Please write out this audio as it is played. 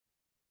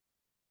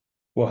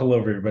Well, hello,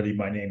 everybody.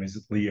 My name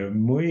is Leo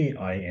Mui.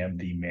 I am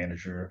the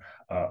manager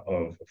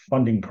of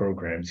funding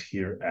programs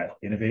here at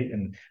INOVAIT,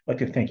 and I'd like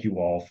to thank you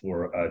all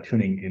for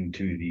tuning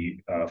into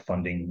the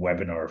funding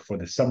webinar for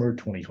the summer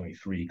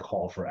 2023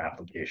 call for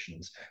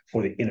applications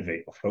for the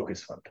INOVAIT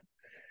Focus Fund.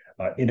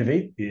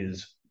 INOVAIT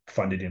is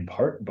funded in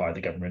part by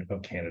the Government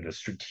of Canada's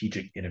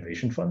Strategic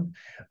Innovation Fund,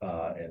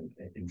 and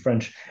in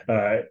French,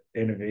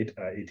 INOVAIT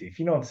a été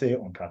financé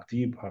en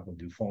partie par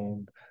le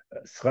Fonds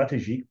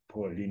stratégique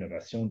pour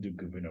l'innovation du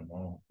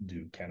gouvernement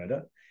du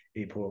Canada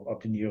et pour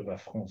obtenir la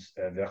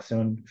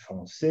version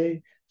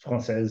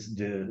française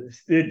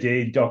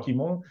des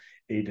documents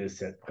et de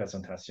cette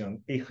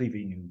présentation,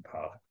 écrivez-nous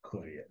par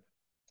courriel.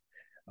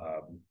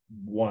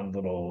 One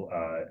little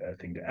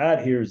thing to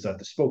add here is that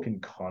the spoken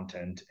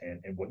content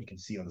and what you can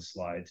see on the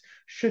slides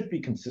should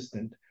be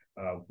consistent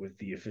with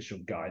the official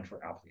guide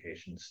for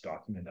applications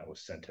document that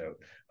was sent out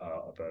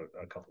about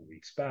a couple of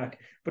weeks back.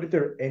 But if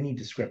there are any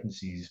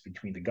discrepancies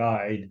between the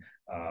guide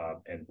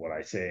and what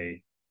I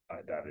say,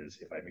 that is,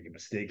 if I make a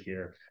mistake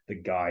here, the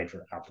guide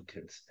for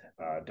applicants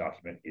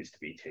document is to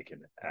be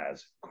taken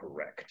as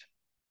correct.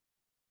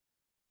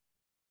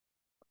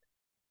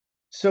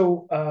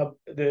 So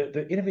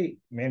the INOVAIT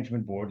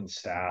Management Board and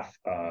staff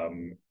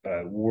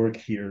work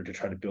here to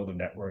try to build a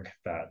network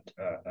that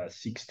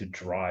seeks to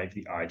drive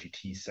the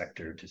IGT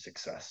sector to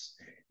success.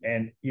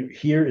 And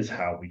here is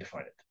how we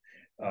define it.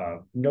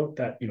 Note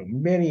that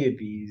many of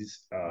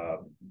these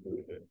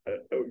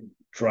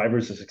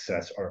drivers of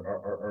success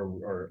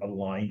are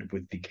aligned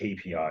with the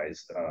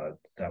KPIs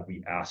that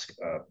we ask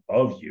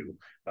of you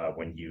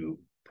when you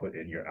put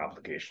in your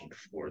application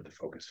for the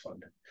Focus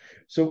Fund.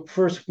 So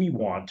first, we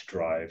want to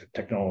drive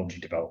technology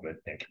development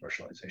and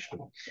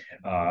commercialization.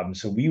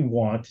 So we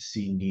want to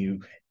see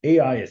new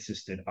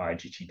AI-assisted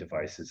IGT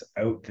devices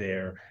out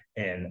there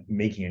and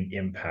making an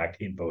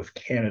impact in both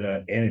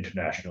Canada and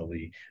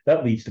internationally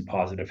that leads to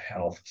positive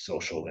health,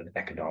 social, and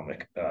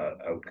economic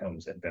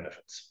outcomes and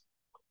benefits.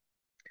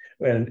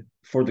 And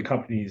for the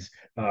companies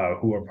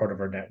who are part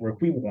of our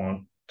network, we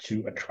want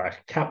to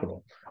attract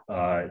capital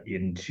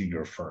into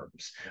your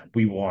firms.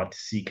 We want to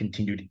see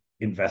continued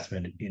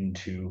investment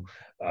into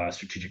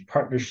strategic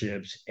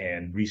partnerships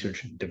and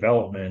research and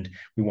development.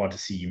 We want to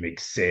see you make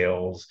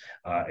sales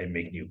and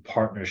make new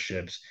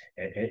partnerships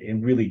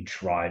and really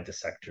drive the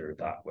sector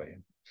that way.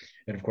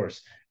 And of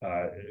course,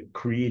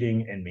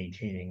 creating and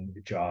maintaining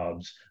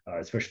jobs,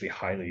 especially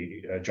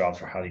jobs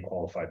for highly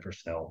qualified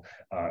personnel,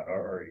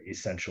 are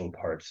essential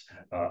parts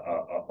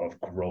of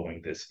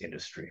growing this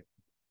industry.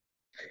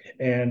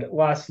 And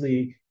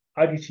lastly,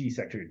 IGT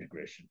sector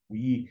integration.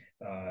 We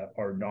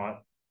are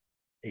not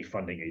a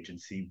funding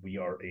agency, we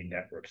are a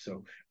network.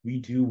 So we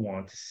do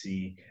want to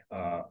see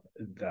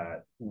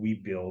that we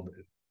build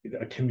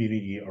a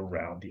community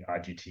around the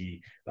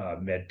IGT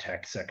med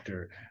tech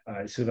sector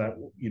so that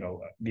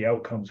the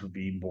outcomes would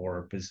be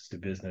more business to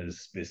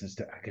business, business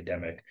to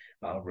academic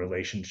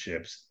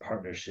relationships,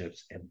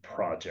 partnerships, and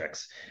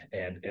projects.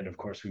 And of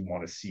course, we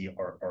want to see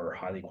our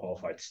highly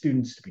qualified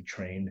students to be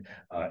trained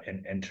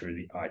and enter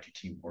the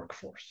IGT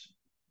workforce.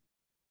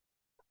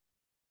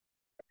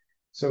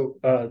 So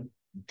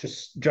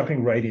just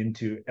jumping right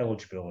into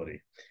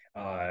eligibility.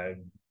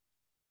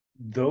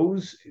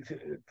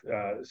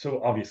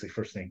 So obviously,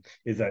 first thing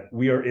is that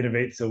we are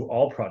INOVAIT, so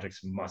all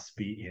projects must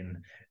be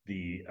in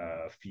the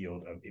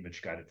field of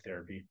image-guided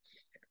therapy.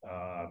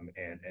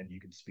 And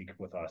you can speak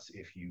with us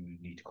if you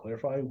need to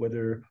clarify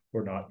whether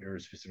or not your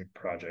specific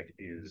project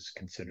is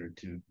considered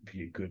to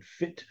be a good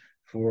fit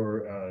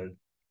for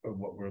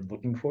what we're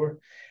looking for.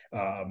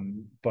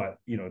 But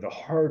the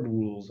hard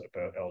rules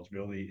about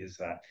eligibility is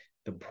that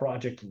the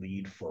project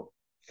lead for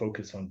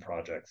Focus on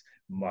projects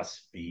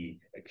must be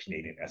a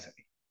Canadian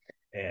SME.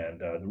 And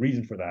the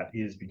reason for that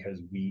is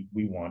because we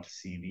want to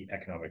see the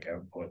economic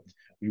output.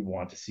 We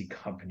want to see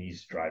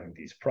companies driving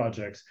these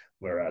projects,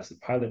 whereas the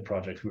pilot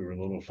projects, we were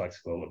a little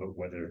flexible about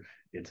whether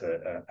it's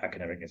an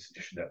academic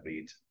institution that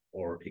leads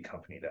or a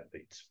company that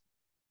leads.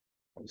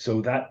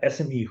 So that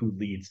SME who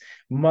leads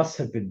must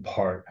have been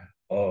part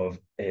of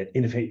an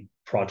INOVAIT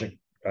project,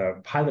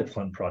 pilot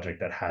fund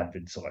project that had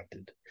been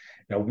selected.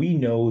 Now, we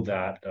know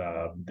that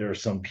there are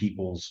some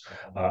people's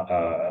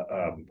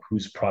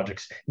whose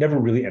projects never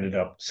really ended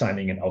up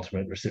signing an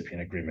ultimate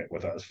recipient agreement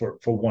with us for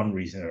one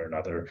reason or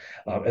another.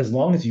 As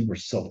long as you were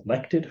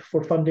selected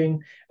for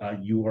funding,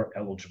 you are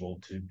eligible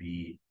to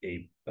be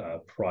a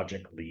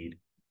project lead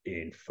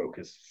in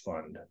Focus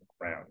Fund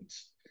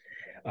rounds.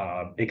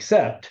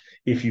 Except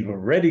if you've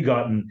already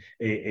gotten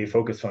a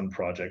Focus Fund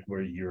project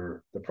where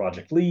you're the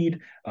project lead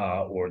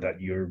or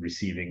that you're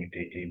receiving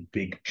a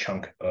big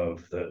chunk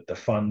of the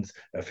funds,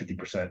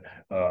 50%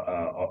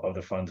 of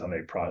the funds on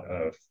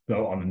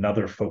on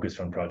another Focus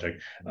Fund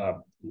project,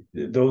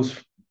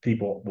 those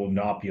people will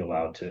not be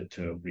allowed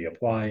to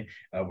reapply.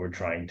 We're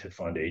trying to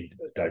fund a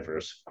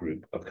diverse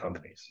group of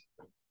companies.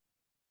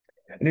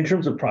 And in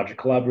terms of project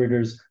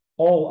collaborators,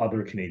 all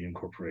other Canadian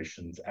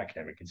corporations,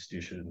 academic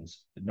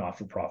institutions,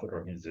 not-for-profit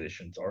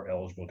organizations are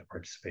eligible to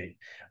participate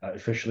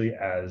officially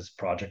as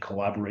project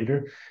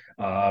collaborator.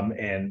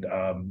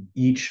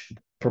 Each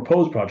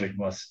proposed project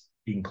must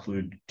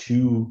include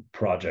 2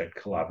 project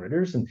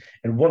collaborators,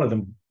 and one of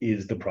them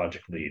is the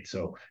project lead.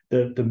 So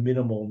the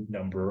minimal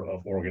number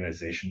of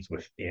organizations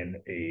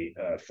within a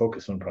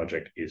focus on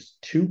project is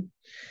 2.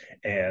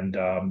 And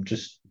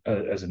just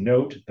as a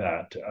note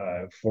that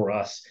for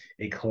us,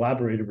 a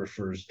collaborator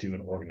refers to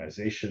an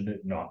organization,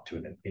 not to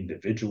an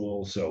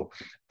individual. So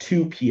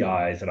 2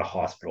 PIs at a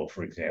hospital,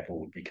 for example,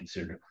 would be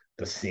considered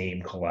the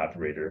same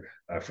collaborator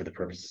for the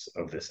purposes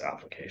of this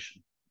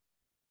application.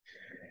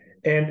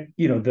 And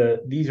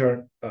these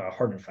aren't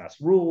hard and fast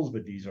rules,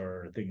 but these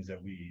are things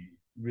that we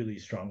really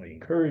strongly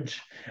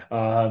encourage.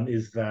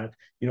 Is that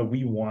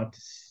we want to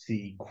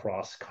see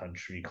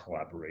cross-country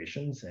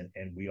collaborations,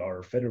 and we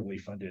are federally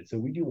funded, so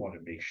we do want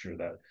to make sure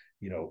that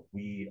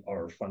we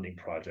are funding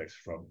projects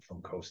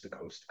from coast to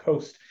coast to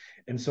coast.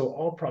 And so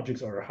all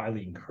projects are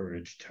highly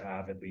encouraged to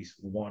have at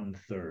least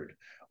 1/3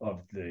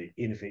 of the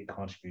INOVAIT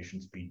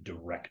contributions be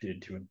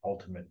directed to an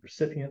ultimate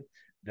recipient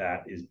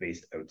that is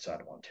based outside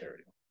of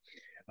Ontario.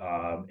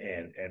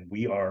 And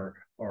we are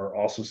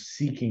also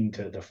seeking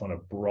to fund a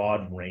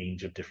broad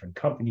range of different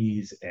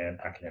companies and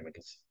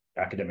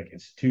academic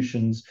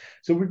institutions.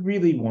 So we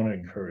really want to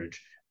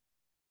encourage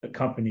a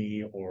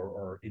company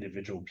or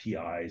individual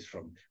PIs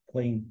from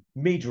playing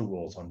major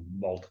roles on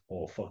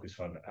multiple focus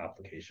fund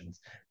applications.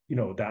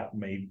 That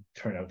may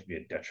turn out to be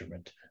a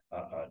detriment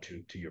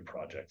to your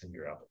projects and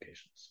your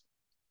applications.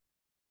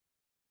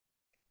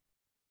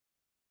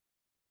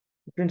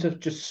 In terms of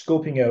just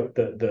scoping out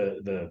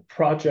the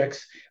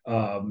projects,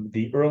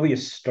 the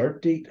earliest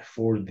start date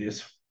for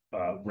this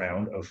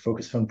round of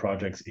Focus Fund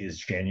projects is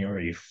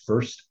January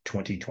 1st,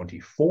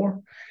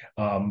 2024.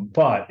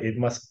 But it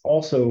must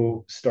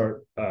also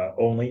start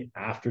only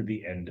after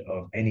the end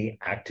of any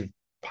active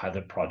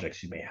pilot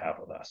projects you may have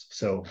with us.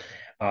 So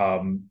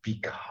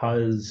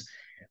because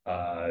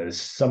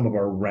some of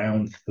our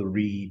round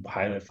 3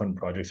 pilot fund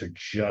projects are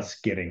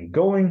just getting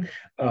going,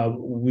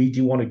 we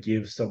do want to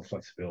give some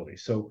flexibility.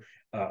 So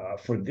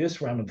for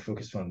this round of the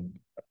Focus Fund,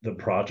 the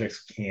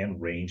projects can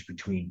range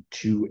between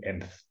 2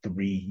 and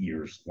 3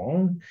 years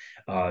long,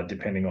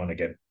 depending on,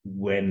 again,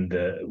 when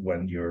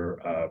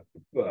your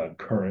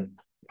current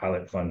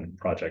pilot fund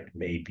project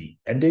may be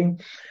ending.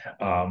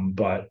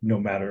 But no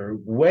matter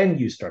when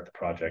you start the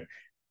project,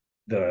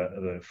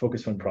 the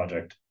Focus Fund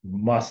project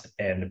must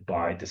end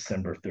by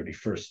December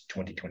 31st,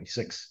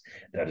 2026.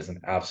 That is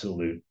an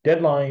absolute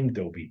deadline.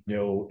 There will be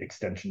no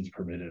extensions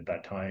permitted at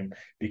that time,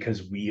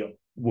 because we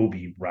will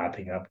be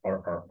wrapping up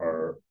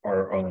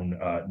our own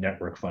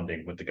network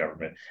funding with the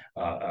government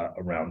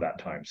around that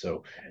time.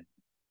 So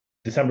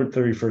December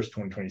 31st,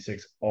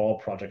 2026, all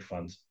project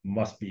funds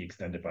must be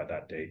extended by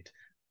that date.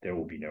 There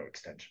will be no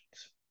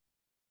extensions.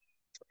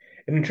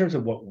 And in terms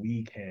of what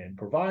we can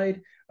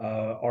provide,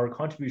 our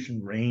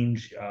contribution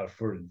range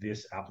for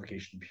this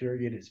application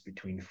period is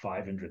between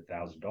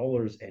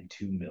 $500,000 and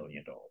 $2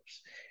 million.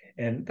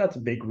 And that's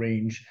a big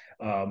range,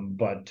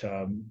 but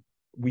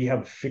we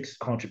have a fixed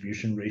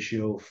contribution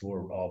ratio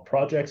for all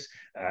projects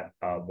at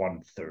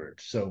 1/3.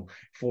 So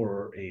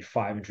for a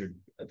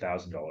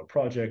 $500,000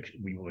 project,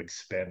 we will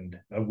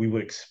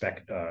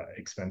expect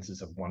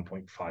expenses of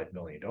 $1.5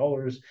 million,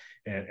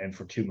 and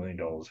for $2 million,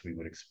 we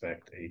would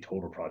expect a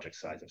total project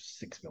size of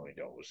 $6 million.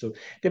 So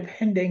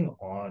depending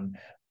on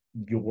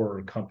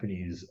your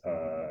company's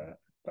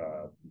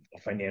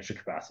financial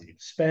capacity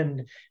to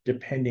spend,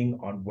 depending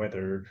on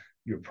whether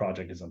your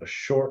project is on the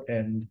short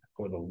end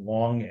or the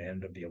long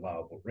end of the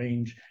allowable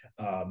range,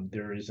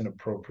 there is an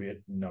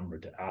appropriate number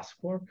to ask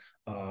for.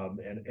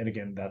 And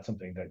again, that's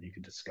something that you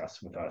can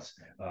discuss with us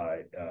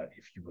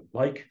if you would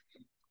like.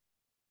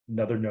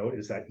 Another note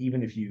is that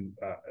even if you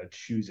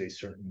choose a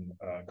certain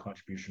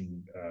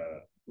contribution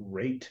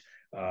rate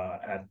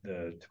at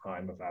the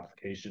time of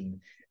application,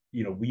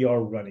 we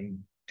are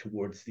running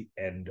towards the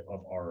end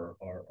of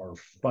our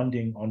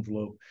funding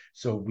envelope,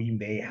 so we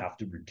may have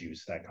to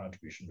reduce that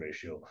contribution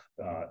ratio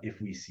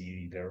if we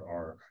see there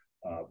are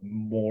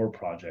more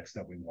projects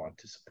that we want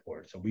to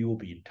support. So we will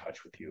be in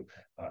touch with you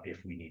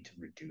if we need to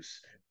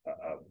reduce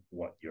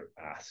what your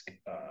ask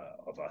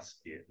of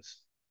us is.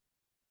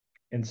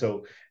 And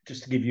so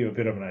just to give you a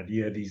bit of an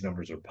idea, these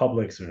numbers are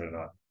public, so they're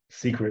not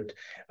secret.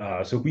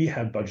 So we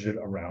have budgeted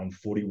around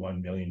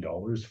 $41 million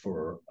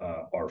for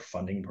our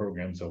funding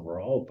programs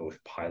overall,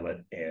 both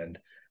pilot and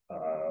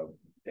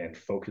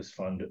focus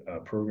fund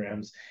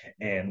programs,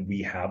 and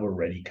we have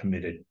already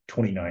committed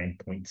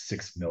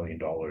 $29.6 million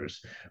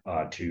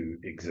to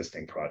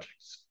existing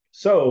projects.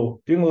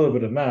 So doing a little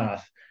bit of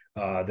math,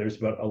 there's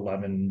about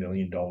 $11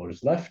 million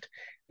left,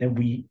 and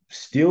we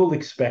still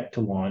expect to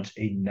launch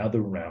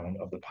another round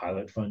of the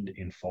pilot fund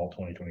in fall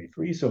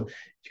 2023. So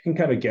you can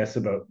kind of guess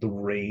about the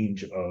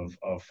range of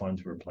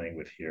funds we're playing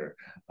with here,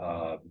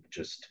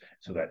 just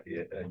so that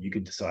you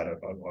can decide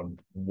on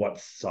what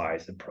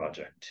size the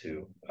project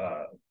to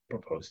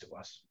propose to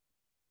us.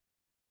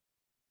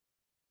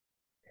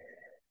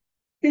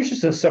 Here's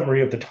just a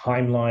summary of the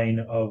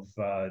timeline of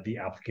the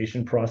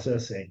application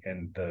process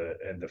and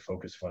the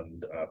Focus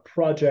Fund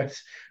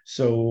projects.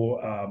 So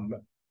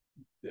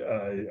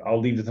I'll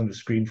leave this on the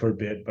screen for a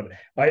bit, but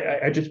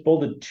I just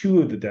bolded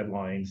two of the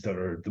deadlines that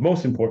are the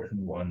most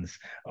important ones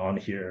on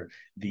here.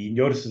 The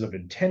notices of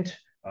intent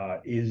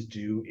is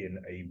due in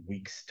a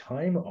week's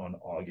time on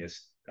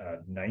August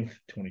 9th,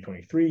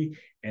 2023,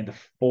 and the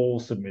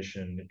full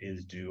submission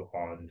is due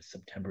on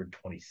September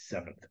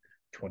 27th,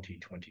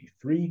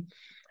 2023.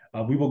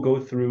 We will go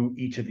through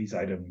each of these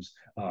items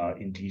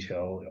in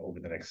detail over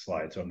the next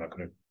slide, so I'm not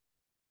going to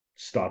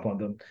stop on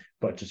them,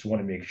 but just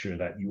want to make sure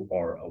that you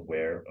are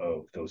aware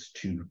of those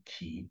two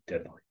key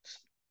deadlines.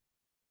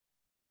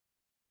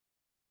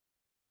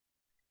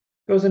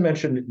 As I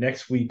mentioned,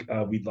 next week,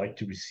 we'd like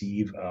to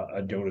receive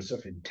a notice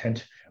of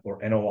intent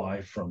or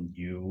NOI from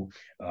you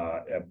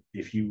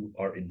if you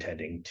are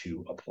intending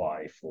to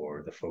apply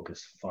for the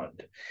Focus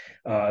Fund.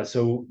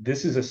 So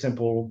this is a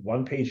simple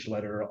one-page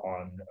letter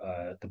on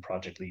the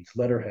project lead's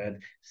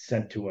letterhead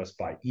sent to us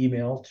by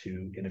email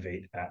to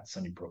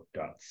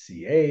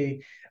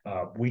innovate@sunnybrook.ca.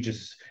 We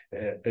just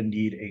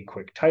need a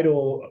quick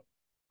title,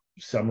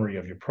 summary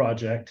of your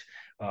project,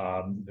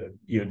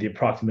 the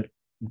approximate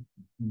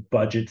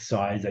budget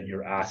size that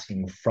you're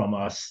asking from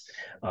us,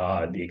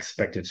 the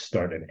expected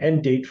start and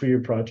end date for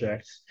your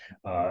projects,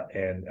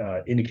 and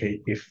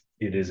indicate if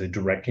it is a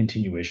direct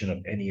continuation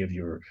of any of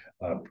your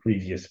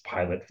previous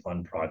pilot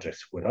fund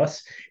projects with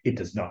us. It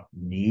does not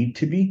need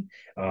to be,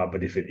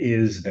 but if it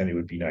is, then it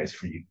would be nice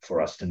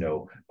for us to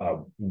know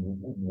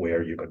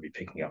where you're going to be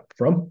picking up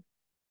from.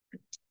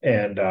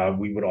 And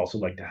we would also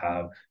like to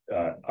have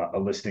a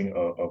listing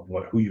of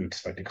who you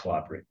expect to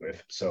collaborate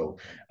with. So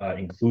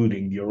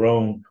including your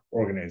own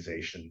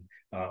organization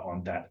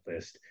on that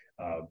list.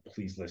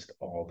 Please list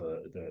all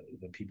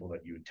the people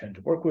that you intend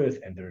to work with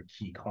and their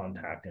key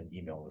contact and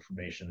email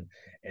information,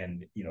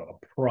 and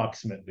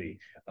approximately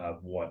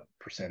what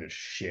percentage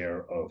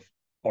share of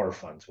our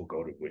funds will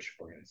go to which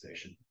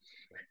organization.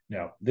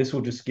 Now, this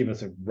will just give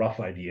us a rough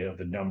idea of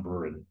the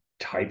number and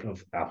type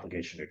of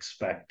application to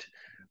expect.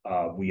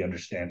 We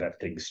understand that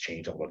things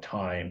change all the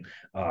time,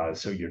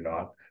 so you're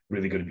not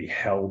really going to be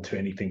held to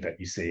anything that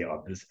you say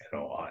on this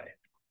NOI.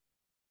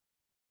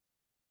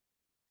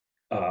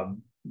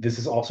 This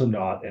is also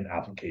not an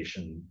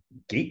application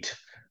gate.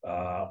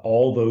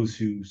 All those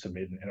who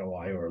submit an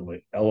NOI are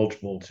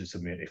eligible to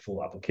submit a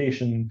full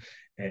application,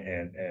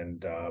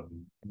 and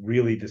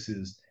really this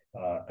is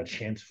a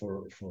chance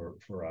for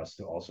us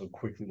to also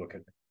quickly look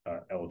at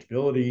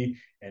eligibility,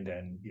 and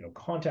then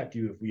contact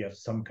you if we have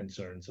some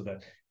concern, so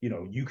that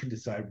you can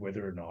decide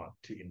whether or not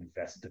to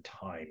invest the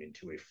time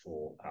into a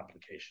full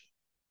application.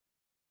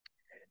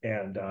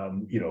 And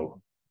on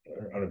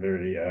a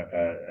very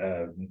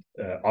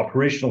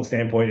operational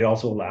standpoint, it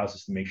also allows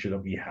us to make sure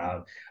that we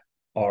have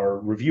our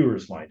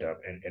reviewers lined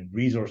up and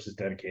resources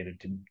dedicated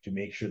to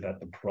make sure that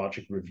the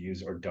project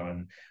reviews are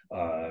done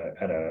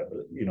at a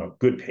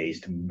good pace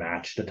to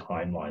match the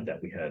timeline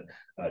that we had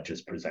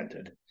just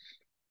presented.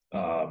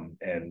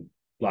 And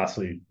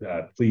lastly,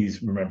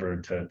 please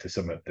remember to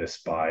submit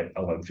this by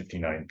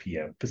 11:59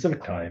 p.m.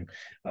 Pacific time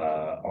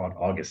on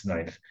August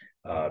 9th,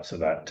 so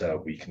that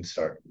we can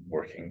start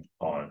working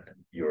on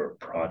your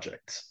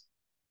projects.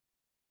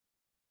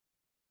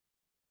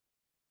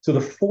 So the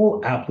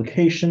full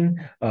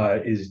application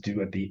is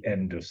due at the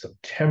end of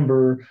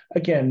September,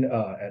 again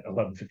at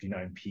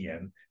 11:59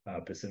 p.m.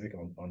 Pacific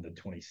on the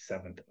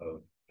 27th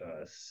of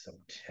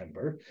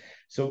September.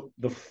 So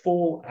the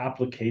full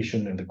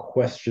application and the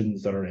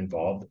questions that are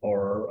involved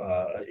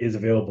is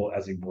available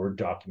as a Word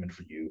document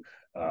for you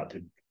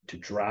to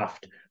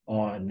draft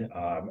on.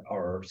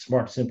 Our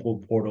Smart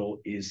Simple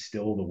portal is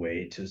still the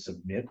way to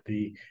submit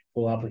the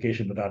full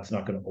application, but that's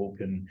not going to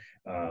open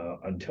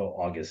until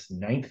August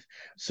 9th.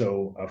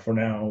 So for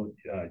now,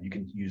 you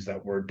can use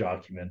that Word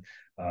document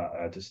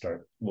to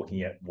start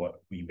looking at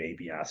what we may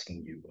be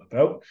asking you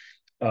about.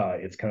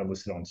 It's kind of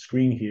listed on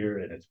screen here,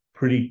 and it's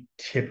pretty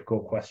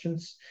typical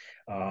questions,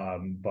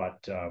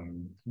 but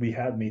we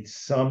have made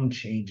some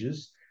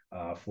changes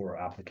for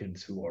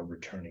applicants who are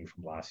returning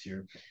from last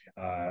year.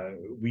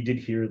 We did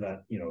hear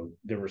that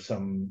there were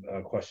some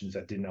questions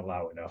that didn't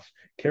allow enough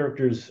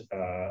characters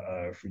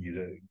for you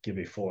to give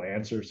a full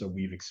answer, so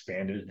we've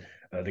expanded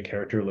the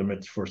character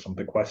limits for some of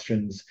the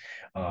questions.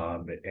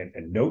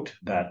 And note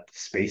that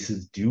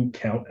spaces do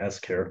count as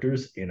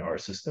characters in our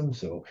system,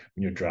 so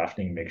when you're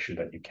drafting, make sure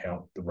that you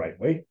count the right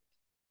way.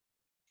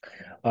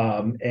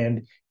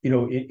 And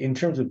in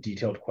terms of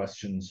detailed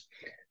questions,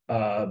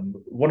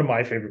 one of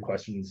my favorite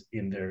questions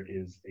in there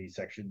is a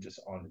section just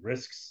on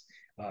risks.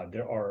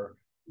 There are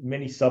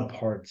many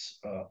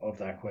subparts of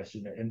that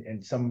question,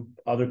 and some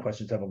other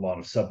questions have a lot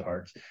of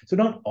subparts. So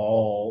not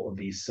all of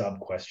these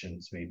sub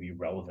questions may be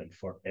relevant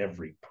for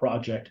every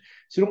project.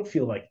 So don't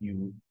feel like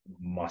you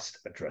must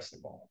address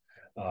them all.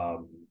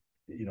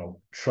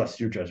 Trust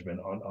your judgment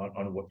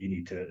on what you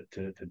need to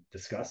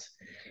discuss.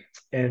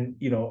 And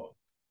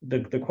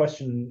the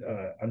question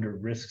under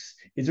risks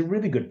is a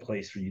really good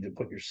place for you to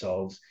put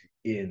yourselves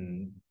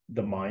in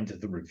the minds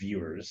of the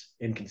reviewers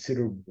and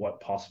consider what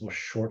possible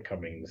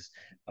shortcomings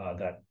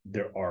that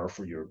there are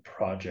for your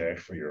project,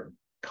 for your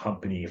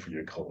company, for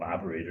your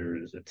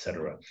collaborators,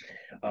 etc.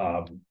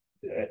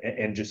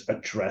 And just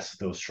address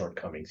those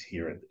shortcomings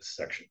here in this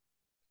section.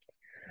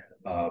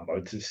 I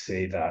would just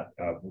say that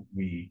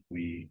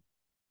we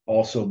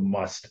also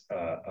must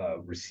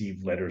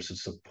receive letters of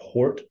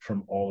support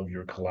from all of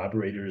your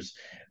collaborators.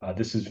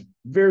 This is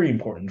very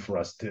important for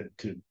us to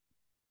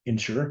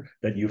ensure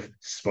that you've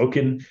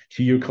spoken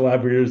to your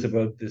collaborators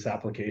about this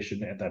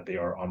application and that they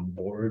are on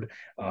board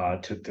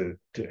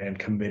and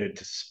committed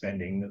to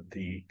spending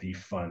the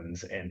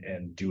funds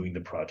and doing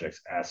the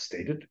projects as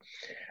stated.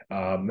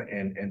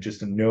 And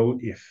just a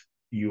note, if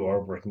you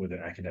are working with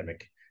an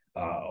academic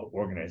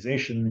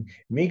organization,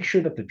 make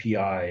sure that the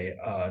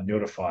PI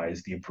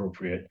notifies the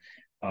appropriate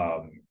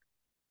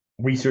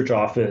research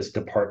office,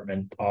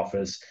 department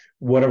office,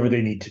 whatever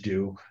they need to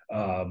do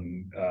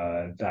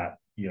that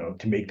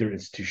to make their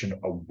institution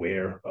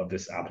aware of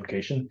this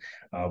application.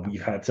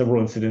 We've had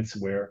several incidents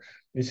where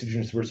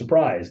institutions were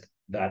surprised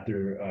that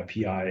their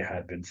PI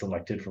had been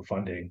selected for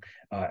funding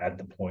at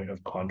the point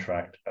of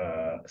contract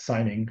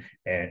signing,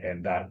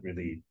 and that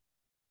really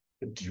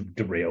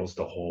derails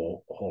the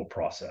whole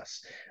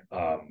process.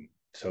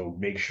 So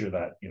make sure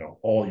that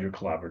all your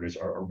collaborators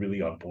are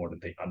really on board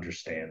and they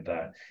understand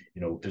that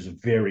there's a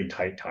very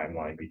tight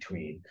timeline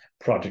between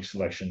project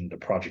selection, the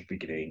project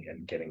beginning,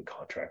 and getting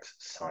contracts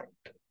signed.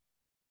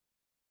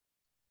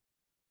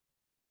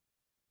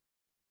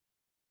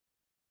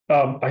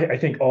 I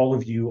think all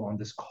of you on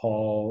this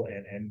call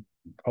and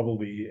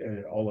probably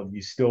all of you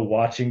still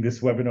watching this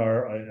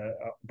webinar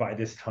by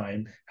this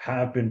time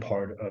have been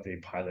part of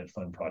a pilot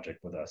fund project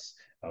with us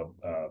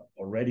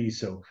already.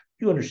 So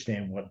you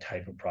understand what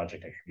type of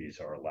project activities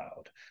are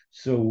allowed.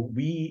 So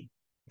we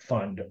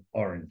fund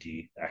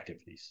R&D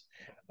activities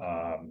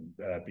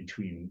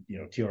between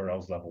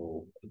TRL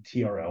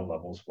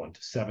levels 1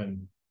 to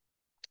 7.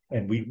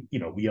 And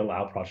we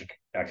allow project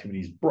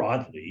activities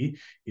broadly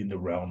in the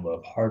realm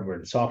of hardware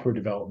and software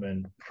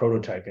development,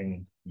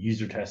 prototyping,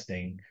 user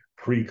testing,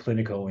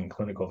 preclinical and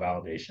clinical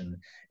validation,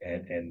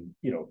 and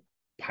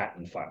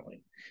patent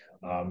filing.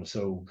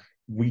 So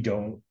we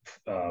don't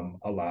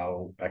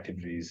allow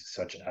activities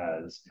such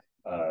as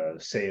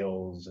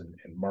sales and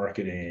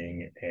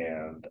marketing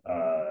and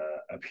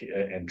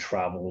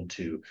travel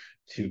to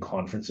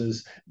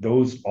conferences.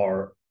 Those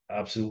are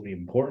absolutely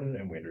important,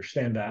 and we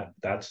understand that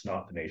that's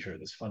not the nature of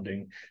this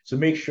funding. So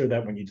make sure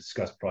that when you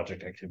discuss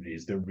project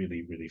activities, they're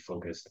really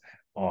focused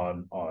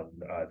on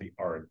the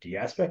R&D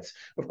aspects.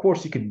 Of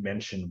course, you can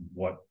mention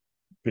what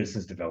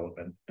business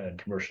development and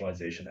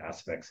commercialization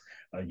aspects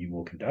you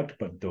will conduct,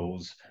 but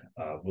those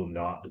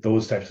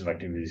types of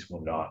activities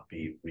will not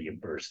be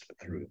reimbursed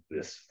through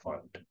this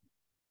fund.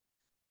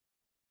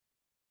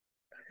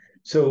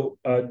 So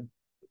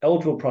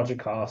eligible project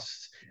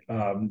costs,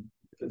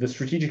 the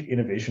Strategic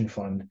Innovation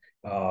Fund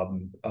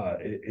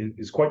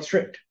is quite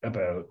strict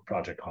about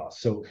project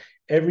costs. So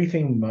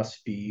everything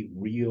must be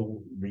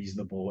real,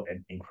 reasonable,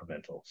 and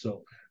incremental.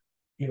 So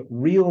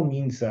real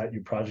means that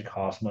your project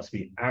costs must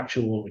be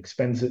actual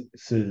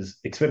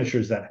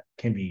expenditures that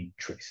can be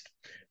traced.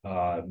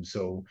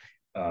 So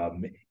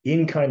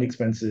in-kind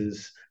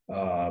expenses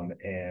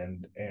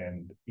and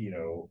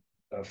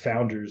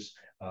founders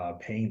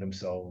paying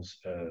themselves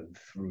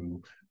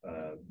through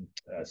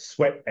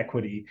sweat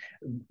equity,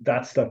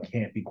 that stuff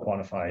can't be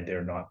quantified.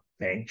 They're not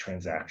bank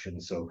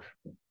transactions. So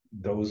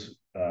those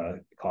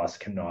costs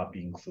cannot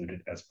be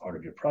included as part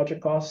of your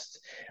project costs.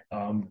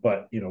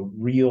 But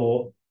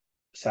real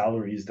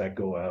salaries that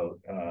go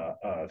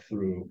out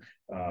through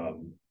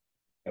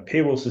a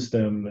payroll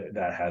system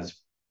that has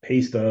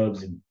pay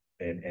stubs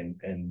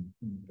and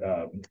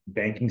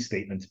banking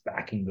statements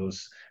backing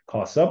those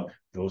costs up,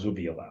 those will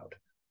be allowed.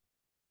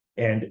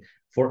 And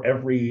for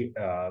every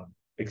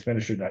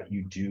expenditure that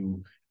you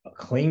do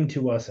claim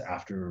to us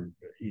after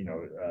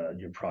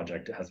your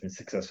project has been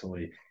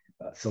successfully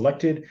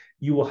selected,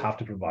 you will have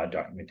to provide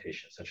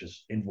documentation such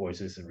as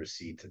invoices and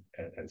receipts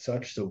and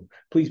such. So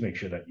please make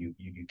sure that you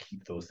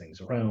keep those things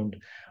around.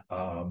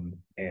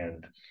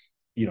 And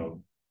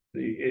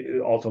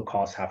also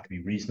costs have to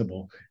be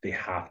reasonable. They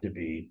have to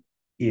be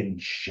in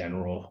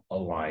general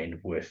aligned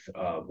with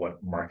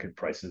what market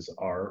prices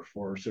are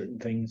for certain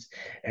things.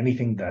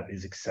 Anything that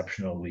is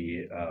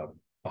exceptionally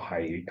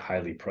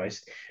highly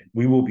priced,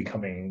 we will be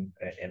coming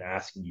and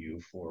asking you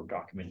for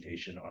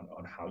documentation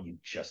on how you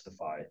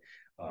justify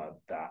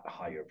that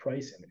higher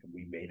price, and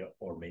we may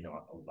or may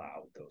not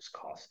allow those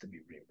costs to be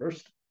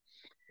reimbursed.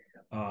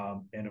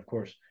 And of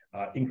course,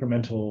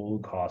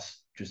 incremental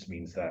costs just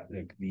means that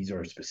these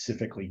are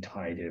specifically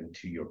tied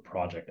into your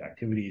project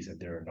activities, and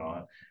they're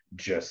not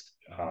just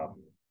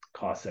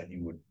costs that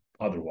you would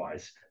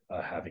otherwise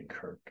have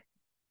incurred.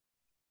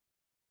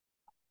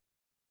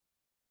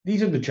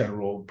 these are the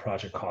general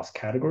project cost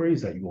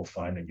categories that you will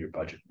find in your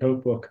budget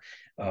notebook.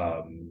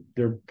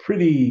 They're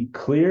pretty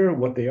clear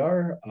what they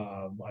are.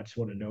 I just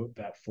want to note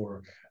that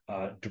for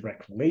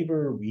direct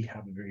labor, we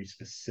have a very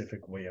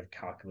specific way of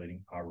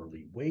calculating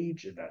hourly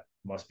wage, and that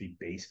must be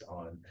based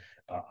on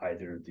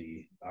either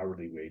the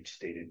hourly wage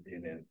stated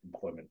in an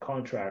employment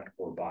contract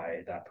or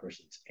by that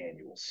person's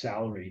annual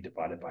salary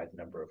divided by the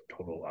number of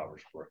total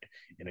hours worked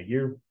in a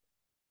year.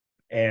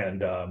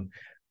 And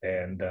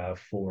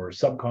for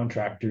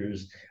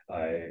subcontractors,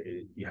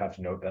 you have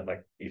to note that,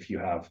 like, if you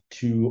have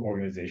two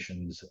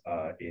organizations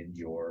in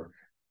your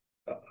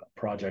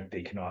project,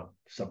 they cannot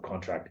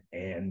subcontract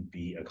and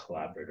be a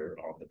collaborator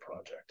on the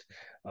project.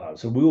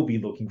 So we will be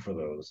looking for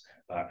those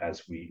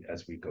as we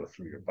go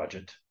through your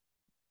budget.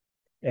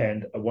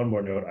 And one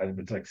more note, I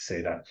would like to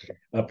say that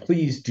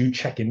please do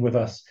check in with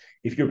us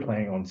if you're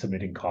planning on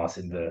submitting costs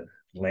in the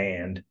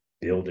land,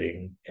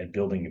 building, and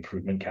building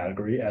improvement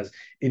category, as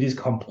it is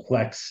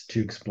complex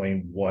to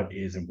explain what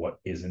is and what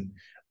isn't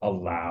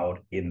allowed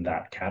in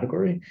that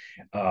category.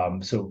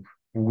 So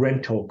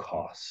rental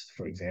costs,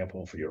 for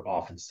example, for your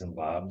office and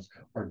labs,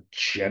 are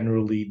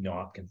generally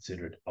not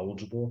considered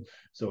eligible.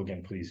 So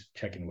again, please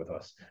check in with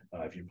us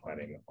if you're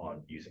planning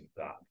on using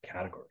that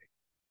category.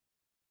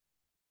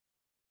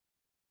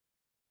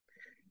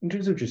 In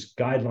terms of just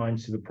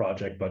guidelines to the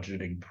project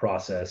budgeting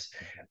process,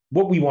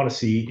 what we want to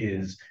see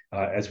is,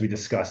 as we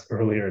discussed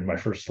earlier in my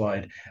first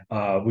slide,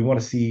 we want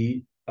to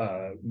see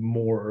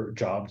more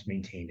jobs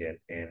maintained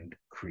and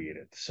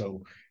created.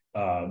 So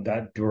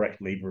that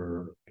direct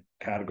labor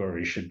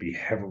category should be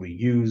heavily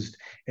used,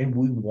 and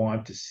we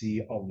want to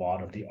see a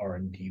lot of the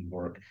R&D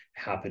work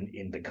happen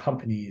in the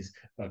companies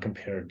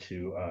compared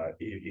to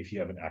if you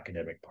have an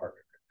academic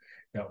partner.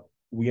 Now,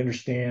 we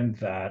understand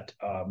that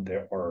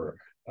there are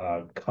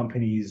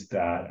companies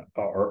that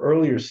are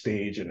earlier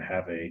stage and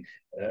have a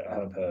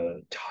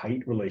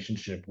tight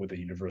relationship with a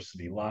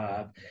university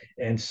lab,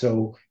 and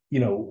so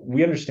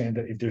we understand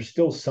that if there's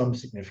still some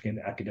significant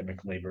academic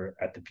labor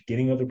at the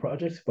beginning of the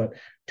projects, but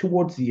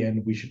towards the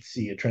end we should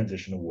see a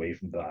transition away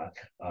from that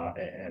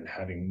and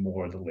having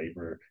more of the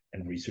labor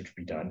and research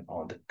be done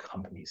on the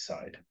company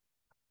side.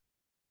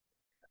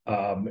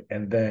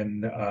 And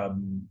then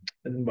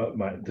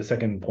the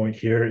second point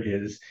here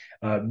is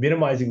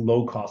minimizing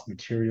low-cost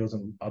materials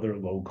and other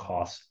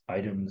low-cost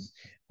items.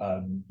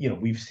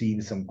 We've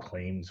seen some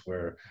claims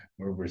where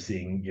we're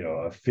seeing,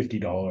 a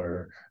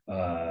 $50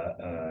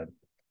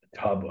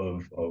 tub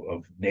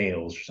of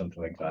nails or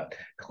something like that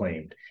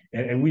claimed.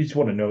 And we just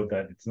want to note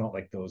that it's not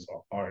like those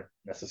aren't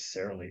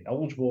necessarily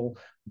eligible,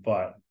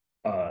 but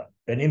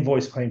an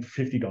invoice claim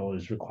for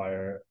 $50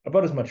 require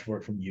about as much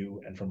work from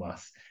you and from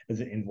us as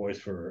an invoice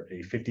for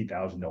a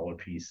 $50,000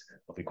 piece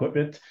of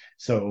equipment.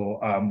 So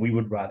we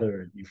would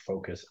rather you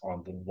focus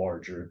on the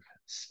larger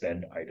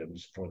spend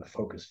items for the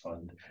focus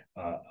fund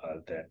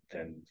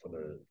than for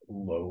the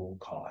low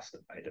cost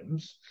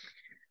items.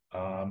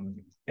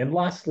 And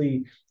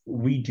lastly,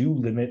 we do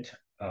limit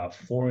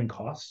foreign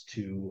costs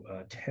to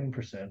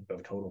 10%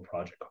 of total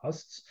project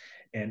costs,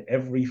 and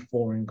every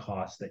foreign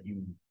cost that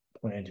you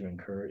plan to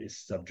incur is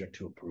subject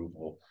to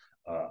approval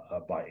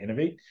by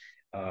INOVAIT.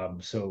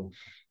 So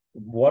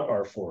what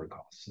are foreign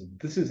costs?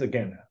 This is,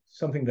 again,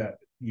 something that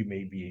you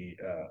may be,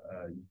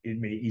 it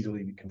may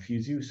easily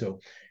confuse you. So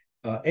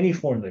any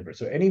foreign labor,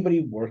 so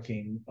anybody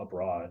working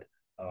abroad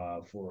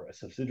for a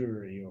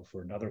subsidiary or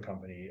for another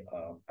company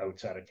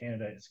outside of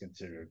Canada is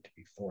considered to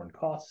be foreign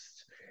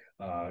costs.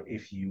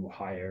 If you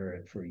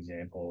hire, for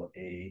example,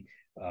 a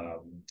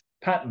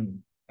patent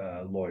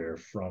lawyer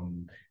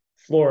from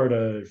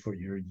Florida for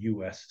your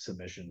US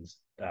submissions,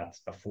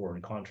 that's a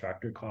foreign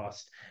contractor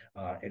cost.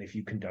 And if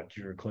you conduct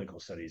your clinical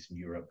studies in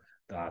Europe,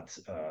 that's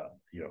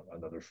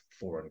another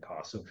foreign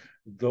cost. So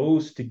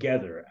those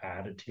together,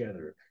 added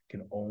together,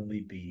 can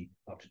only be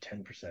up to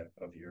 10%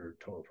 of your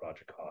total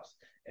project cost.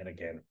 And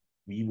again,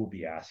 we will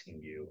be asking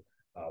you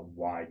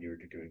why you're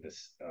doing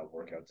this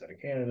work outside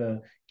of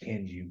Canada.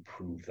 Can you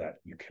prove that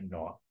you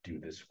cannot do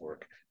this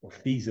work or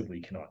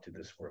feasibly cannot do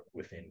this work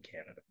within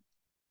Canada?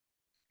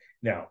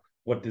 Now,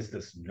 what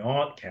this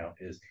not count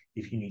is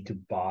if you need to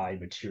buy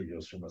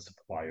materials from a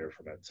supplier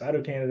from outside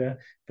of Canada,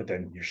 but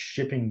then you're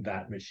shipping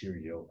that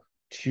material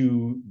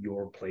to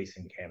your place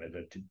in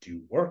Canada to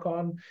do work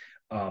on,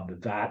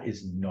 that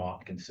is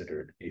not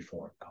considered a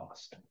foreign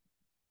cost.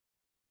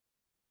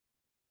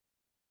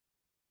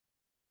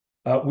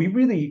 We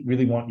really,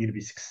 really want you to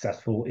be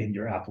successful in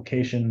your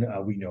application.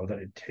 We know that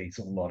it takes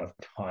a lot of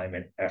time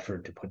and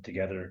effort to put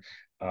together.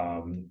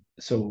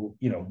 So,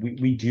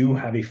 we do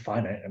have a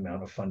finite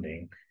amount of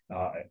funding.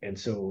 And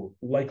so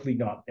likely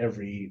not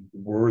every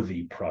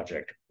worthy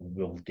project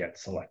will get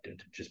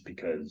selected just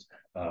because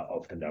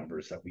of the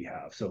numbers that we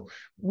have. So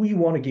we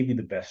want to give you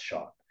the best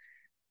shot.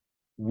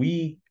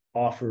 We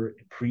offer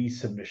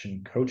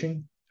pre-submission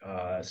coaching.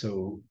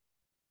 So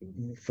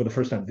for the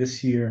first time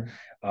this year,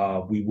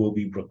 we will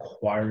be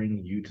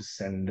requiring you to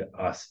send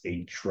us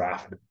a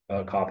draft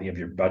copy of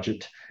your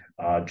budget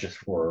just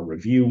for a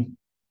review.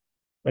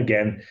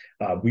 Again,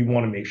 we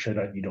want to make sure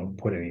that you don't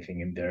put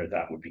anything in there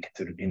that would be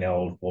considered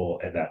ineligible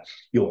and that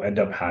you'll end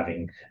up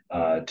having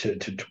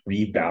to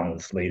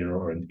rebalance later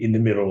or in the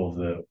middle of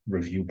the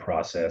review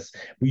process.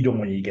 We don't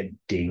want you to get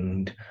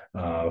dinged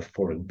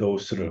for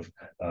those sort of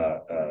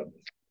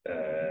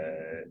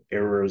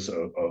errors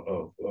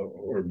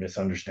or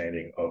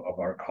misunderstanding of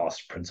our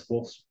cost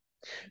principles.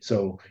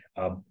 So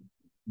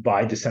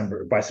by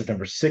September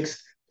 6th,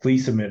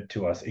 please submit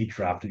to us a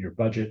draft of your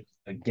budget.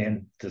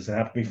 Again, it doesn't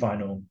have to be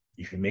final.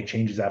 You can make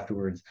changes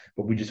afterwards,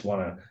 but we just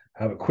want to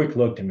have a quick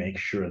look to make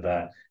sure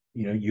that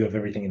you have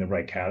everything in the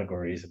right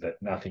categories, that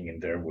nothing in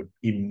there would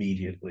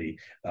immediately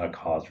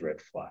cause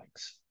red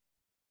flags.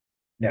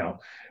 Now,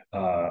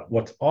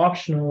 what's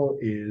optional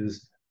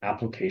is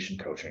application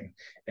coaching.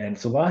 And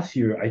so last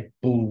year, I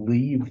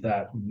believe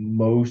that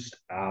most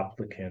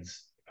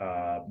applicants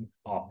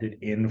opted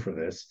in for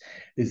this,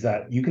 is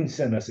that you can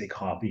send us a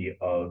copy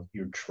of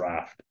your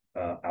draft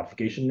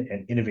application,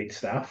 and INOVAIT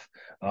staff,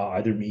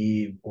 either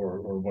me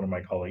or one of my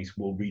colleagues,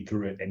 will read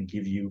through it and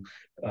give you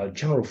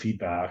general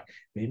feedback,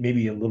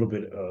 maybe a little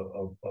bit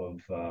of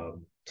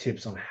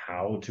tips on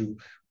how to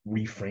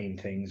reframe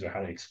things or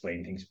how to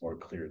explain things more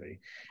clearly.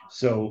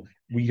 So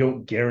we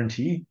don't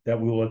guarantee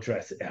that we will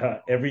address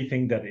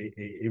everything that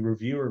a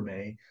reviewer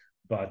may,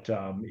 but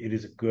it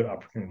is a good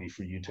opportunity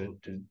for you to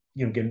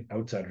get an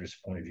outsider's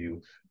point of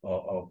view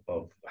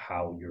of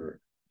how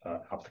your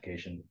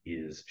application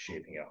is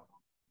shaping out.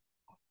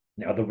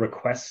 Now, the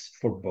requests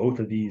for both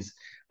of these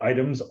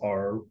items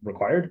are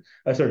required.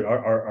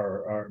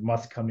 Are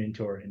must come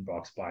into our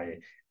inbox by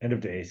end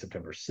of day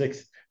September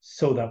 6th,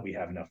 so that we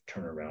have enough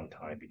turnaround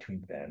time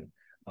between then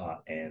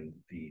and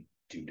the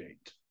due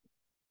date.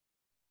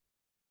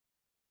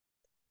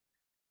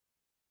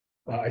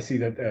 I see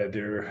that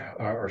there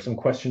are some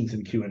questions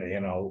in Q&A,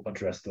 and I'll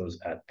address those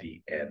at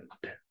the end.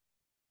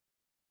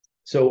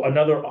 So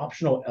another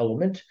optional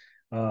element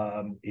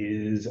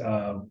is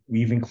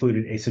we've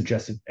included a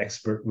suggested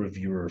expert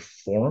reviewer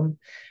form.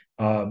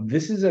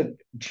 This is a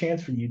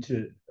chance for you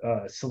to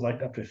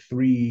select up to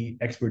 3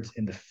 experts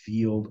in the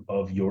field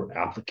of your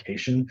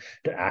application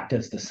to act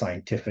as the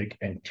scientific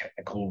and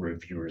technical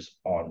reviewers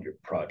on your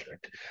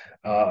project.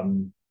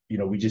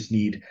 We just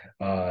need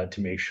to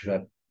make sure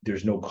that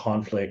there's no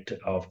conflict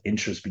of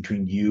interest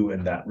between you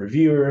and that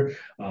reviewer,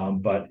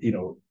 but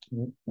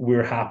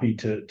we're happy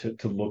to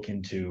look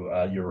into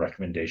your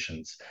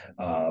recommendations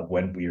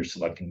when we are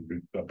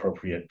selecting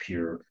appropriate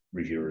peer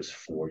reviewers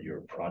for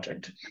your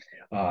project.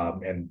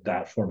 And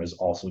that form is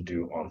also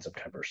due on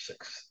September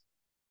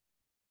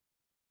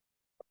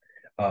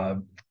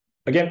 6th.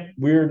 Again,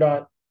 we're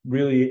not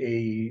really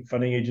a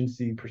funding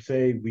agency per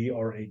se. We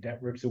are a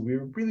network, so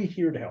we're really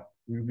here to help.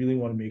 We really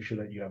want to make sure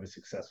that you have a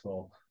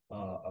successful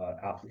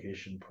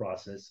application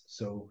process.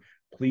 So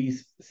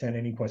please send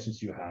any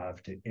questions you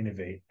have to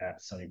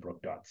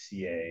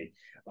innovate@sunnybrook.ca.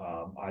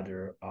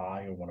 Either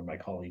I or one of my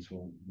colleagues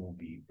will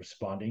be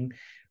responding.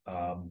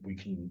 We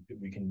can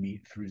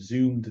meet through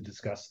Zoom to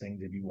discuss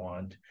things if you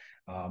want,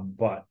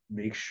 but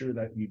make sure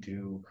that you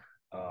do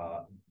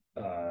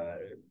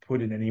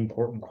put in any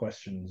important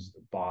questions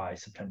by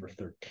September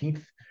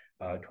 13th.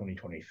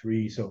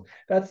 2023. So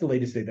that's the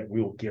latest day that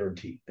we will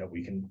guarantee that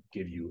we can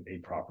give you a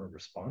proper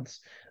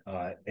response.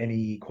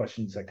 Any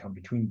questions that come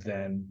between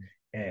then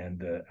and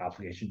the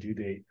application due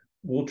date,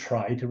 we'll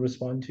try to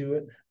respond to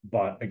it.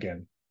 But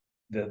again,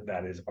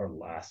 that is our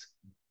last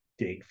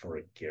date for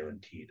a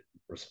guaranteed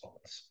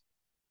response.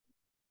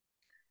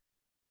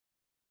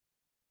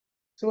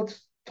 So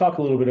let's talk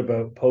a little bit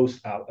about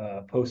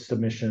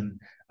post-submission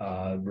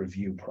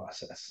review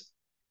process.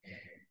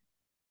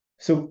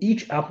 So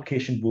each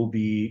application will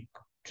be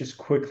just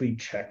quickly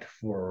checked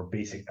for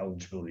basic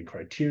eligibility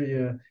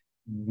criteria.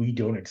 We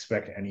don't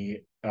expect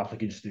any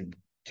applicants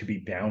to be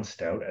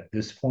bounced out at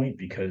this point,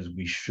 because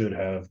we should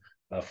have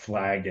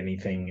flagged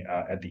anything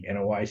at the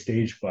NOI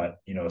stage, but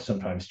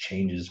sometimes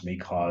changes may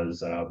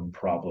cause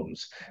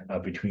problems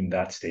between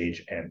that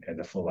stage and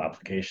the full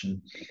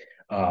application.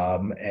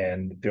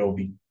 And there will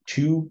be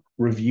 2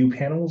 review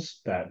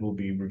panels that will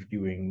be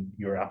reviewing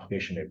your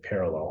application in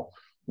parallel.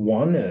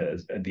 One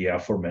is the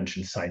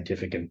aforementioned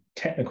scientific and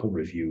technical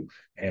review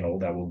panel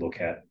that will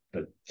look at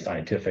the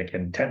scientific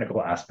and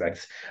technical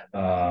aspects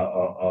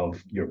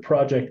of your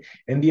project.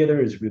 And the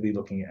other is really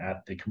looking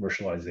at the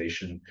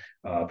commercialization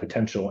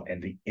potential and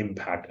the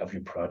impact of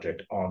your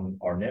project on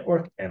our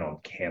network and on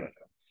Canada.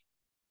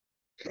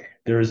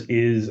 There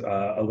is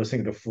a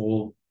listing of the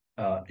full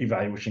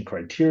evaluation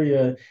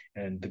criteria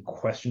and the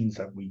questions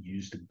that we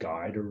use to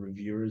guide our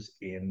reviewers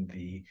in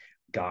the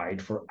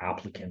guide for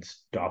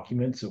applicants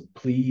document. So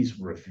please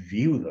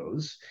review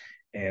those,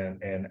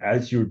 and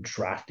as you're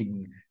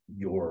drafting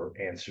your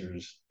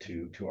answers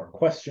to our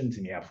questions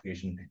in the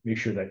application, make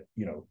sure that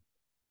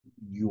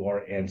you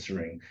are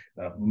answering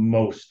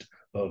most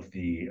of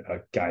the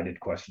guided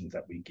questions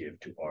that we give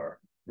to our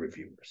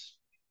reviewers.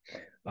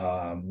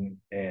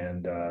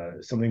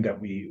 Something that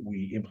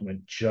we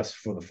implement just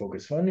for the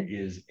Focus Fund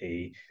is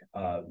a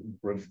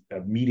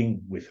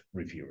meeting with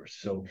reviewers.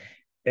 So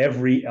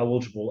every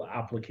eligible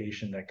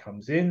application that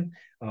comes in,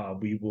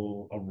 we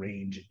will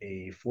arrange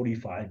a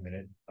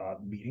 45-minute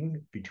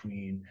meeting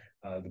between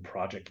the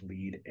project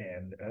lead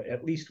and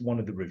at least one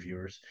of the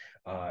reviewers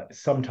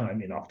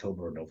sometime in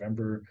October or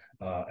November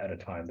at a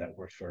time that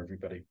works for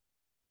everybody.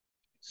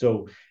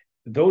 So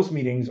those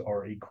meetings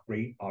are a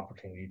great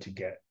opportunity to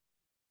get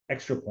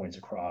extra points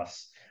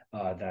across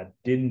that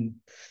didn't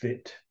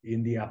fit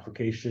in the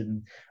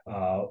application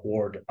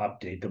or to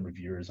update the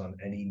reviewers on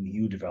any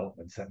new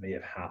developments that may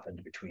have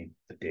happened between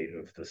the date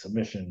of the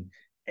submission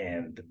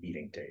and the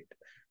meeting date.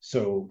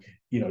 So,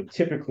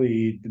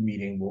 typically the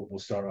meeting will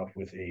start off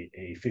with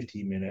a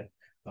 15-minute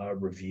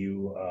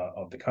review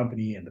of the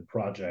company and the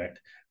project.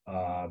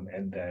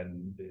 And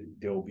then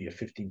there will be a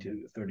 15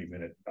 to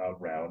 30-minute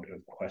round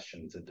of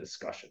questions and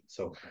discussion.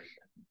 So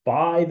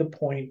by the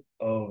point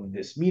of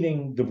this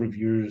meeting, the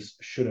reviewers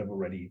should have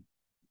already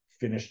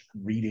finished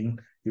reading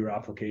your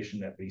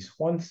application at least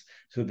once,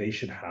 so they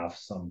should have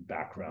some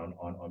background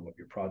on what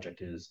your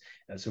project is.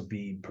 And so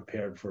be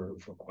prepared for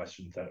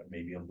questions that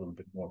may be a little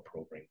bit more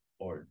probing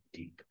or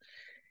deep.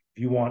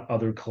 If you want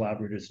other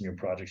collaborators in your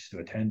projects to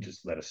attend,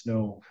 just let us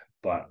know.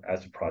 But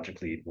as a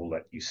project lead, we'll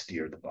let you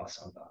steer the bus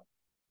on that.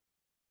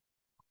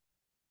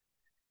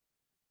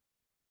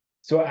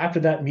 So after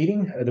that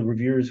meeting, the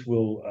reviewers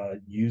will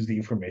use the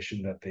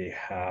information that they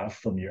have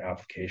from your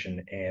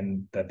application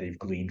and that they've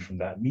gleaned from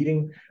that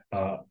meeting,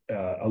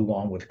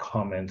 along with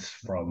comments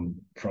from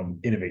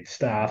INOVAIT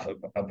staff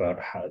about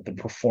how the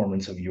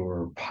performance of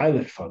your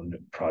pilot fund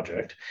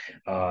project,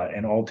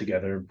 and all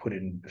together put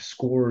in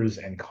scores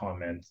and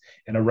comments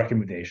and a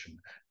recommendation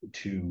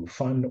to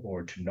fund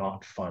or to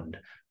not fund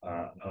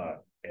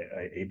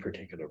a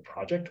particular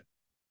project,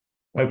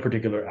 a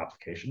particular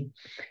application.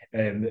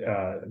 And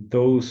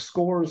those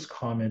scores,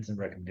 comments, and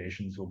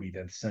recommendations will be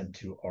then sent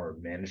to our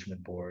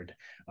management board,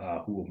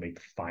 who will make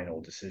the final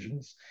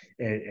decisions.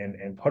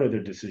 And part of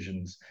their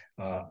decisions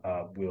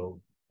will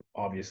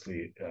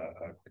obviously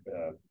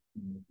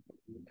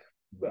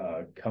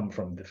come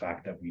from the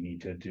fact that we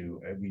need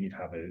to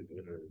have a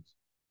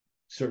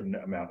certain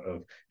amount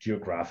of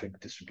geographic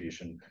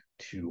distribution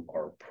to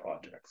our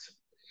projects.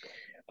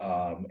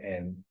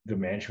 And the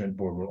management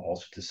board will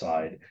also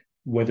decide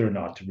whether or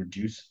not to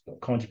reduce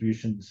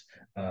contributions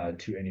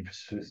to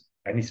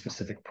any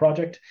specific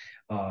project.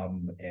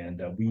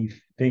 And we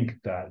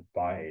think that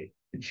by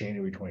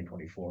January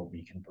 2024,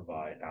 we can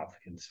provide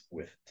applicants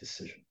with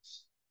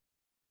decisions.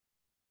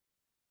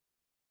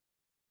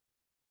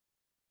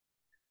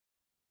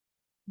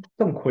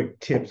 Some quick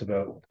tips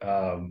about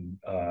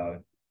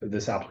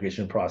this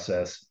application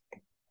process.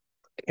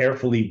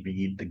 Carefully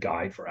read the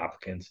guide for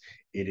applicants.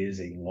 It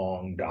is a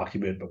long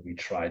document, but we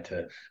try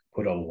to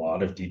put a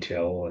lot of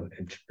detail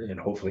and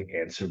hopefully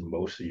answer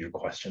most of your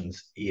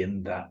questions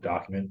in that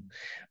document.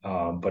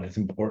 But it's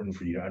important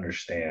for you to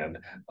understand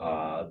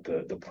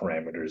the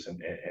parameters and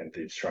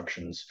the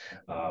instructions,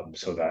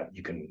 so that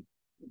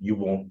you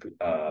won't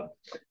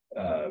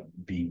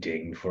be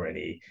dinged for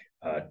any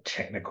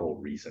technical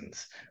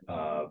reasons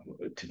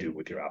to do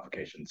with your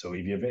application. So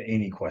if you have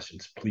any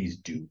questions, please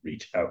do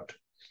reach out.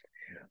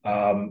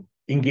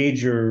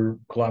 Engage your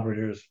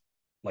collaborators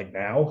like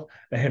now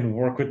and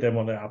work with them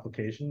on the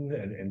application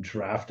and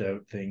draft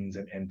out things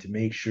and to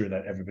make sure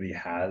that everybody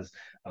has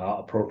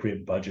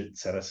appropriate budget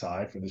set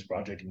aside for this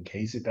project in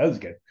case it does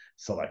get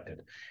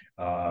selected.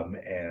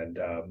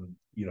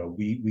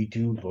 We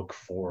do look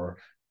for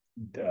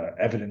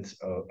evidence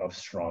of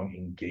strong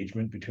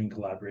engagement between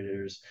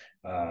collaborators.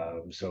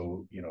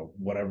 So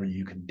whatever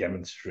you can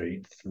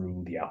demonstrate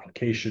through the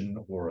application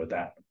or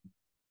that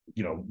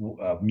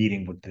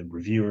meeting with the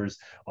reviewers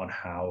on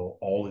how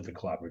all of the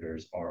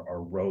collaborators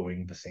are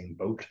rowing the same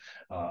boat,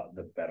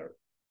 the better.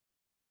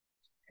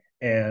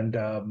 And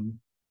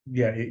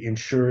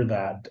ensure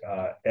that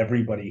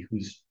everybody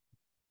who's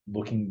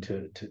looking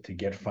to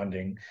get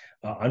funding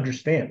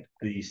understand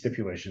the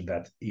stipulation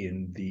that's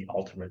in the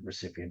ultimate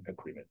recipient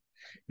agreement.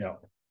 Now,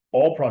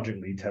 all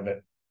project leads have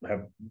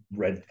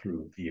read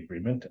through the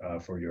agreement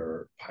for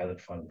your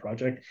pilot fund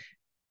project.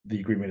 The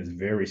agreement is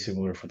very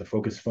similar for the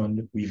Focus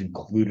Fund. We've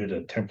included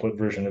a template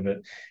version of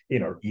it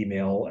in our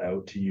email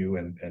out to you,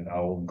 and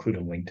I'll include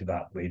a link to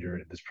that later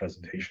in this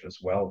presentation as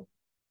well.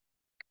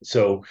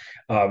 So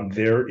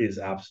there is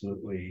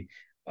absolutely,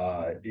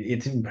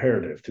 it's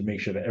imperative to make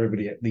sure that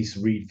everybody at least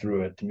read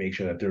through it to make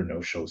sure that there are no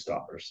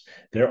showstoppers.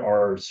 There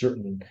are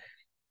certain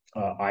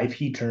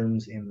IP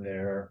terms in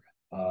there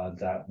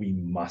that we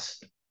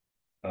must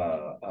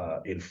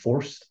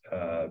enforce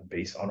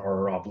based on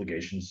our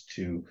obligations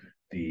to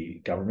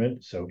the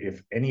government. So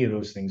if any of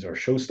those things are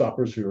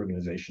showstoppers for your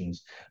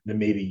organizations, then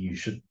maybe you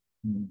should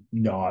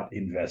not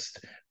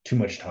invest too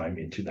much time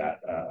into that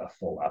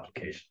full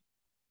application.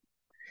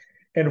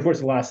 And of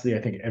course, lastly,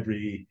 I think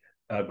every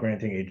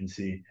granting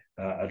agency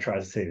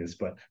tries to say this,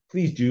 but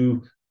please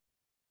do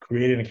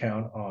create an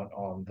account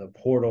on the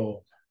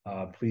portal.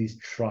 Please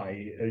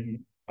try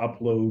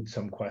upload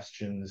some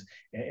questions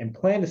and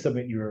plan to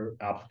submit your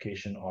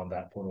application on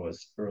that portal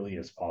as early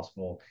as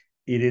possible.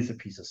 It is a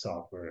piece of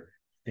software.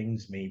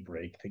 things may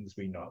break, things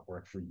may not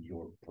work for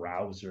your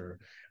browser,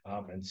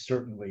 and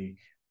certainly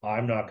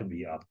I'm not going to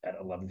be up at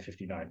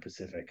 11:59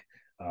 Pacific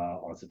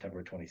on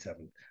September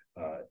 27th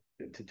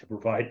to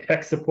provide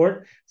tech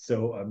support.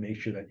 So make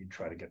sure that you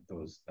try to get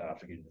those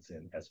applications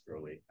in as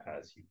early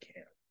as you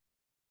can.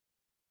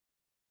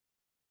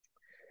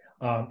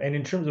 And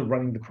in terms of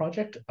running the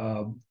project,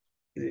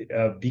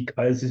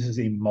 because this is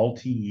a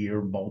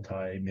multi-year,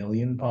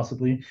 multi-million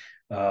possibly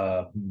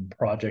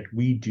project,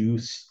 we do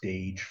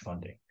stage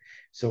funding.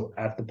 So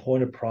at the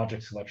point of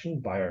project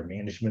selection by our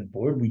management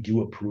board, we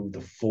do approve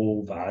the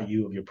full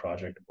value of your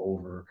project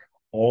over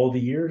all the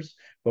years,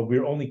 but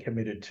we're only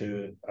committed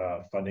to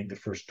funding the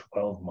first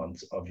 12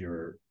 months of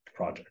your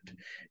project.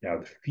 Now,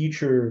 the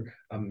future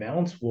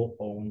amounts will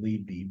only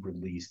be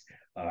released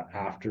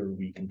after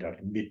we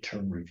conduct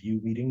midterm review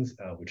meetings,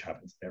 which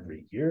happens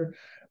every year.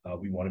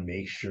 We want to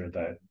make sure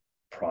that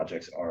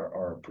projects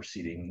are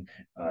proceeding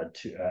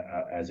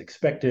as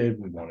expected.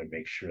 We want to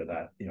make sure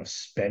that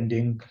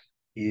spending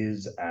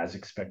is as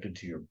expected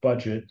to your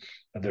budget.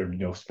 There are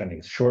no spending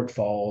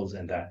shortfalls,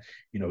 and that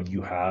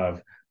you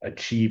have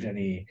achieved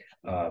any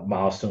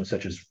milestones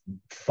such as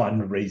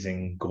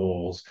fundraising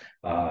goals,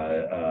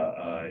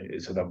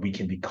 so that we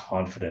can be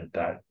confident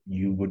that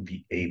you would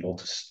be able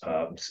to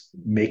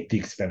make the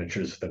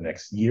expenditures for the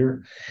next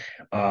year.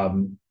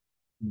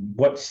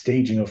 What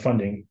staging of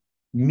funding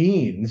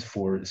means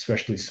for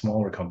especially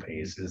smaller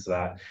companies is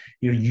that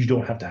you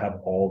don't have to have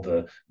all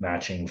the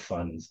matching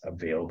funds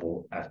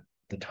available at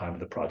the time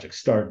the project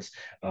starts,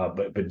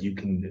 but you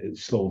can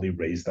slowly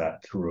raise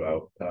that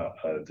throughout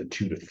the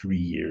 2 to 3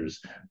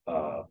 years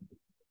of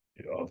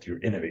your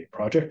INOVAIT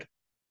project.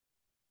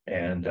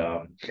 And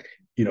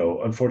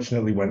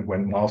unfortunately,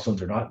 when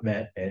milestones are not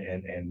met,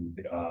 and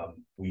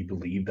we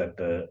believe that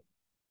the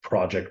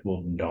project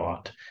will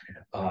not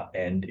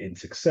end in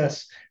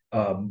success,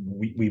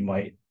 we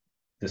might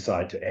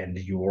decide to end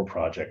your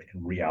project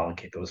and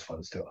reallocate those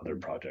funds to other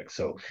projects.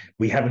 So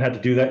we haven't had to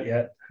do that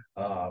yet,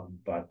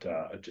 but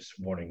just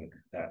warning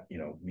that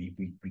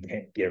we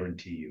can't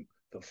guarantee you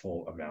the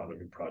full amount of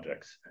your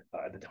projects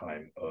at the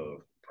time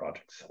of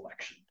project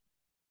selection.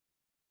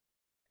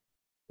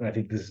 And I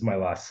think this is my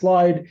last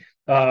slide.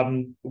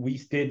 We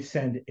did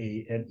send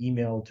an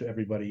email to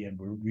everybody, and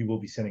we will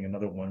be sending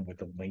another one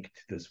with a link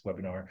to this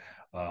webinar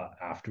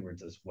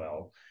afterwards as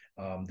well.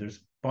 There's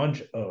a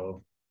bunch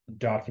of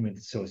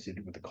documents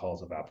associated with the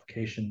calls of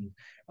application,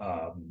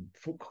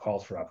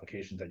 calls for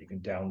applications that you can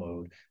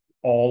download.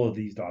 All of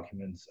these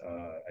documents,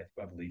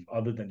 I believe,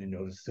 other than the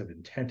notice of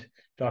intent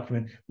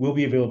document, will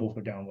be available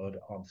for download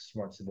on the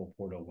Smart Civil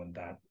portal when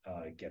that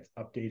gets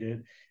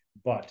updated.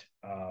 But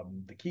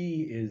the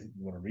key is,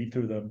 you want to read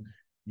through them,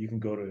 you can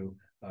go to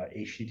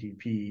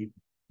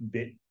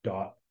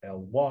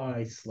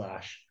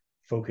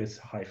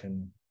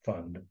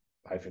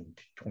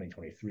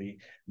http://focus-fund-2023.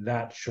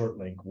 That short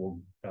link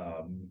will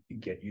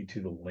get you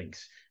to the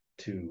links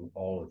to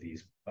all of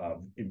these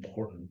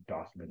important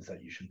documents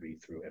that you should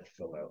read through and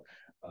fill out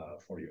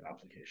for your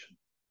application.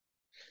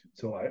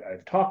 So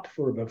I've talked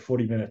for about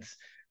 40 minutes,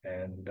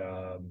 and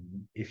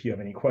if you have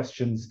any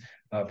questions,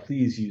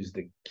 please use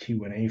the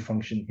Q&A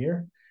function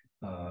here,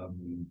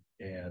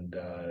 and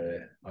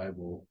I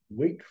will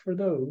wait for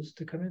those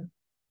to come in.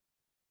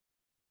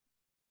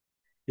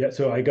 Yeah,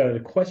 so I got a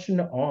question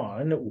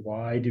on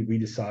why did we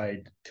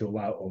decide to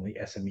allow only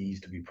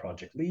SMEs to be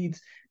project leads,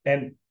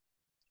 and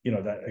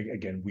that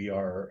again, we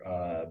are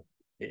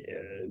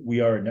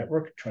a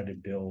network trying to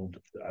build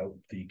out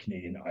the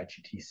Canadian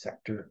IGT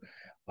sector,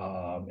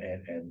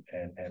 and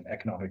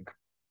economic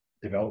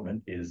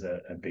development is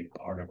a big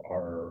part of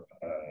our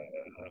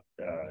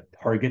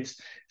targets.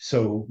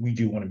 So we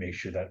do want to make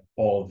sure that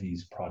all of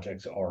these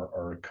projects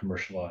are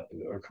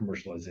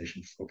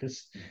commercialization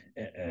focused,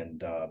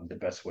 and the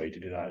best way to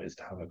do that is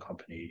to have a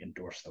company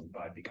endorse them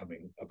by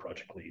becoming a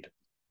project lead.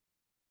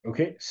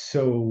 Okay,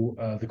 so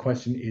the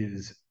question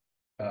is,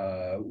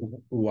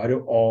 why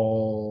do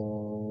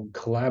all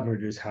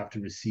collaborators have to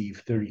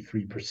receive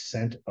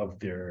 33% of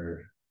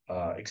their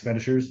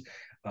expenditures?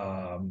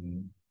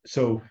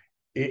 So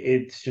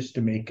it's just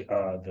to make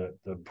the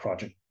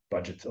project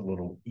budgets a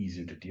little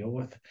easier to deal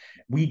with.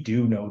 We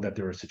do know that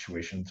there are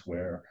situations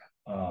where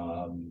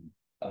an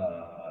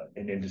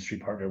industry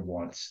partner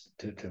wants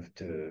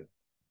to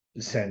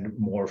send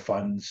more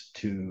funds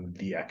to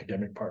the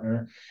academic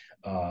partner,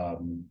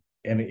 and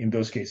in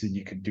those cases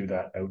you could do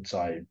that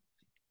outside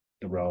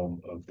the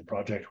realm of the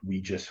project.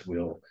 We just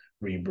will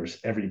reimburse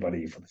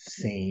everybody for the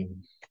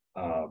same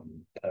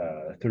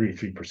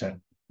 33%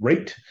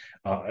 rate,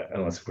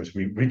 unless of course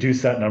we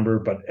reduce that number,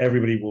 but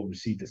everybody will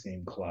receive the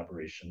same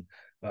collaboration,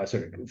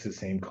 it's the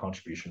same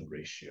contribution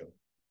ratio.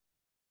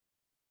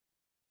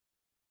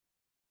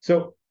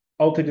 So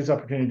I'll take this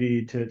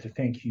opportunity to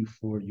thank you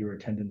for your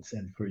attendance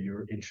and for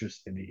your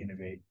interest in the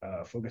INOVAIT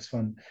Focus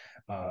Fund.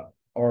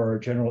 Our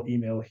general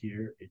email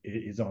here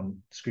is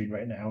on screen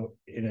right now,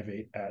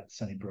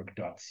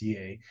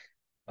 innovate@sunnybrook.ca.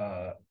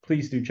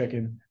 please do check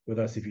in with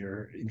us if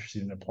you're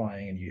interested in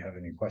applying and you have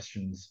any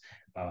questions.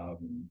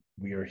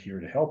 We are here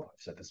to help.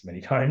 I've said this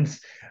many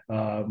times.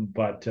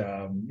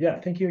 Yeah,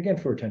 thank you again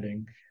for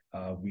attending.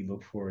 We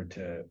look forward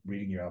to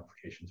reading your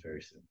applications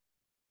very soon.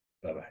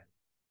 Bye-bye.